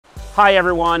Hi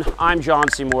everyone, I'm John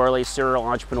C. Morley, serial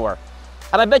entrepreneur.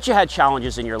 And I bet you had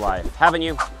challenges in your life, haven't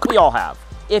you? We all have.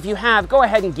 If you have, go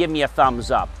ahead and give me a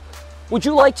thumbs up. Would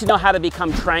you like to know how to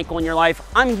become tranquil in your life?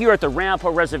 I'm here at the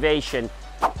Ramapo Reservation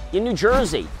in New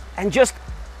Jersey and just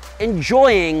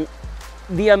enjoying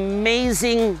the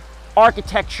amazing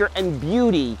architecture and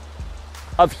beauty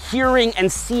of hearing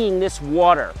and seeing this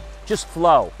water just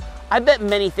flow. I bet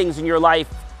many things in your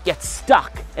life get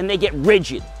stuck and they get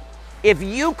rigid. If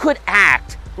you could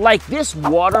act like this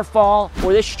waterfall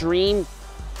or this stream,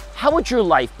 how would your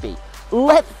life be?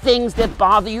 Let things that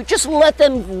bother you, just let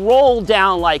them roll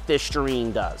down like this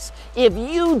stream does. If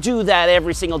you do that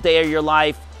every single day of your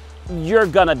life, you're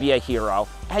gonna be a hero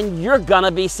and you're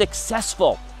gonna be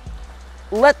successful.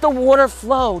 Let the water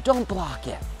flow, don't block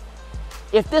it.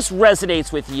 If this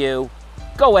resonates with you,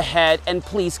 go ahead and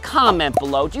please comment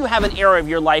below. Do you have an area of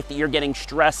your life that you're getting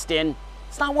stressed in?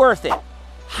 It's not worth it.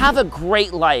 Have a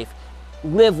great life.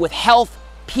 Live with health,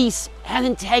 peace, and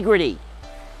integrity.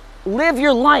 Live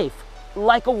your life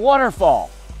like a waterfall.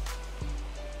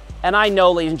 And I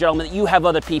know, ladies and gentlemen, that you have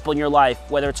other people in your life,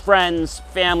 whether it's friends,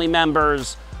 family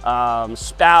members,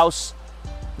 spouse,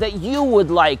 that you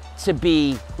would like to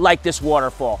be like this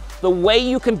waterfall. The way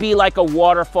you can be like a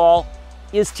waterfall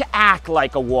is to act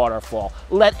like a waterfall.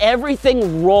 Let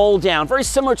everything roll down, very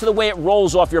similar to the way it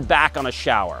rolls off your back on a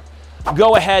shower.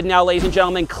 Go ahead now, ladies and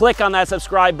gentlemen, click on that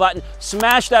subscribe button,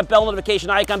 smash that bell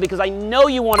notification icon because I know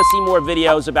you want to see more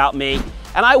videos about me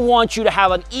and I want you to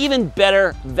have an even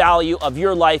better value of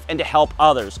your life and to help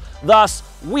others. Thus,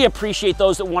 we appreciate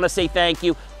those that want to say thank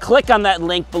you. Click on that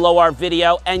link below our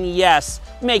video and yes,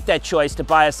 make that choice to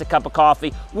buy us a cup of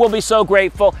coffee. We'll be so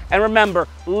grateful. And remember,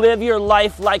 live your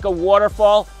life like a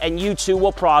waterfall and you too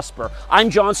will prosper. I'm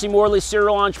John C. Morley,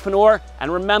 serial entrepreneur,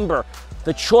 and remember,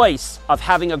 the choice of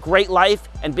having a great life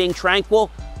and being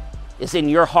tranquil is in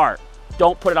your heart.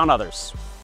 Don't put it on others.